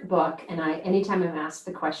favorite book, and anytime I'm asked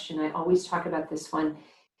the question, I always talk about this one,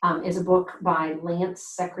 is a book by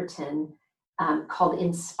Lance Secretan, called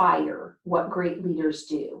Inspire, What Great Leaders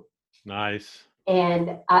Do. Nice.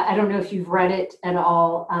 And I don't know if you've read it at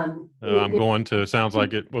all. I'm going to. Sounds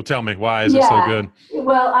like it. Well, tell me, why is it so good?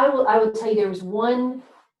 Well, I will tell you, there was one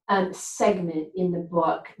segment in the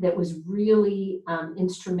book that was really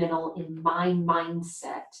instrumental in my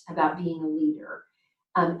mindset about being a leader.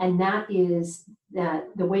 And that is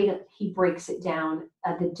the way that he breaks it down,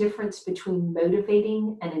 the difference between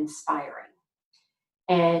motivating and inspiring.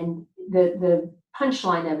 And the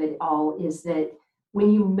punchline of it all is that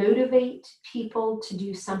when you motivate people to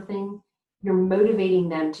do something, you're motivating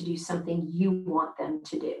them to do something you want them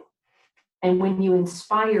to do. And when you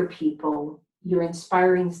inspire people, you're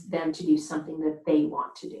inspiring them to do something that they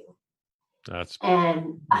want to do. That's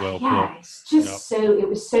and well put. It's just it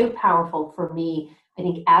was so powerful for me. I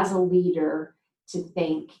think as a leader to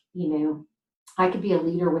think, I could be a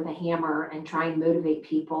leader with a hammer and try and motivate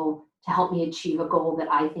people to help me achieve a goal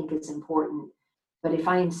that I think is important. But if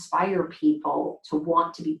I inspire people to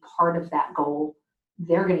want to be part of that goal,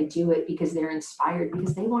 they're going to do it because they're inspired,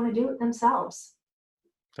 because they want to do it themselves.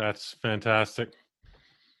 That's fantastic.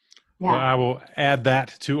 Yeah. Well, I will add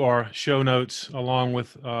that to our show notes along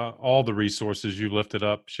with all the resources you lifted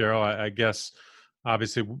up, Cheryl. I guess,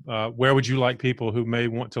 obviously, where would you like people who may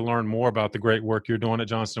want to learn more about the great work you're doing at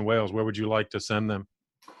Johnson & Wales? Where would you like to send them?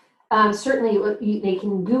 Certainly, they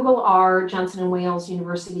can Google our Johnson & Wales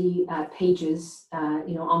University pages,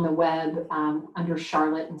 on the web under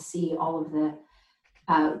Charlotte, and see all of the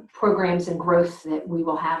programs and growth that we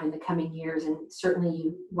will have in the coming years. And certainly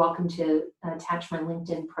you're welcome to attach my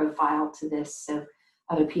LinkedIn profile to this so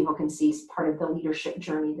other people can see part of the leadership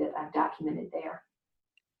journey that I've documented there.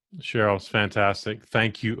 Cheryl, it's fantastic.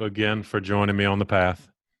 Thank you again for joining me on the path.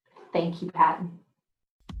 Thank you, Patton.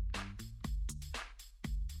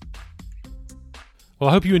 Well,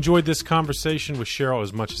 I hope you enjoyed this conversation with Cheryl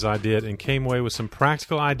as much as I did and came away with some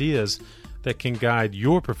practical ideas that can guide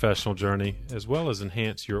your professional journey as well as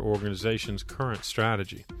enhance your organization's current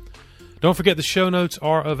strategy. Don't forget the show notes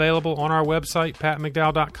are available on our website,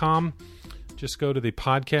 patmcdowell.com. Just go to the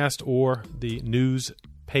podcast or the news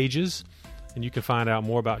pages, and you can find out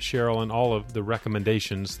more about Cheryl and all of the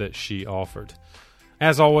recommendations that she offered.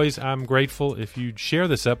 As always, I'm grateful if you'd share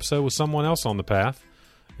this episode with someone else on the path.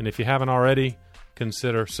 And if you haven't already,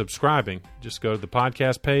 consider subscribing. Just go to the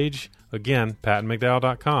podcast page, again,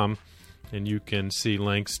 patmcdowell.com, and you can see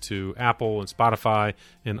links to Apple and Spotify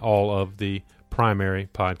and all of the primary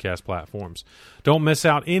podcast platforms. Don't miss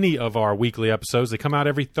out any of our weekly episodes. They come out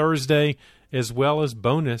every Thursday, as well as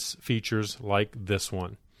bonus features like this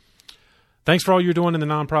one. Thanks for all you're doing in the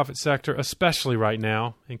nonprofit sector, especially right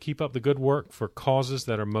now, and keep up the good work for causes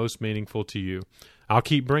that are most meaningful to you. I'll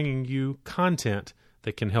keep bringing you content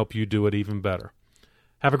that can help you do it even better.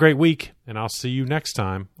 Have a great week, and I'll see you next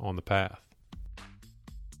time on The Path.